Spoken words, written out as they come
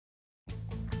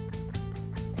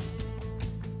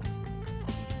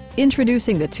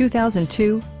Introducing the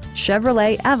 2002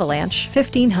 Chevrolet Avalanche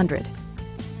 1500.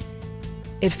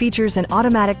 It features an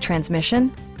automatic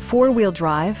transmission, four-wheel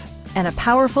drive, and a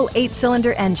powerful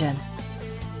 8-cylinder engine.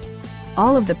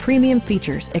 All of the premium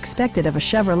features expected of a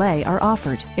Chevrolet are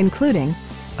offered, including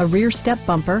a rear step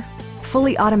bumper,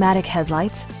 fully automatic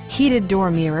headlights, heated door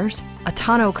mirrors, a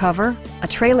tonneau cover, a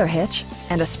trailer hitch,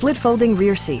 and a split-folding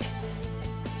rear seat.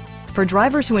 For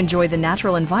drivers who enjoy the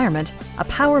natural environment, a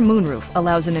power moonroof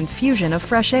allows an infusion of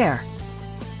fresh air.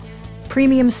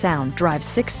 Premium sound drives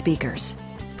 6 speakers,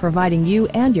 providing you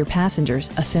and your passengers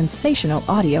a sensational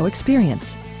audio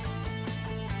experience.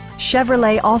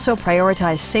 Chevrolet also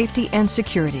prioritized safety and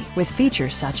security with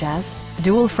features such as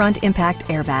dual front impact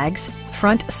airbags,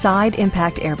 front side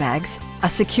impact airbags, a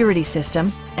security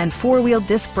system, and 4-wheel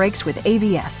disc brakes with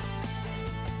ABS.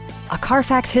 A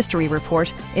Carfax history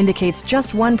report indicates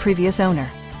just one previous owner.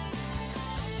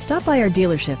 Stop by our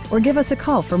dealership or give us a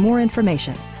call for more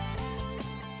information.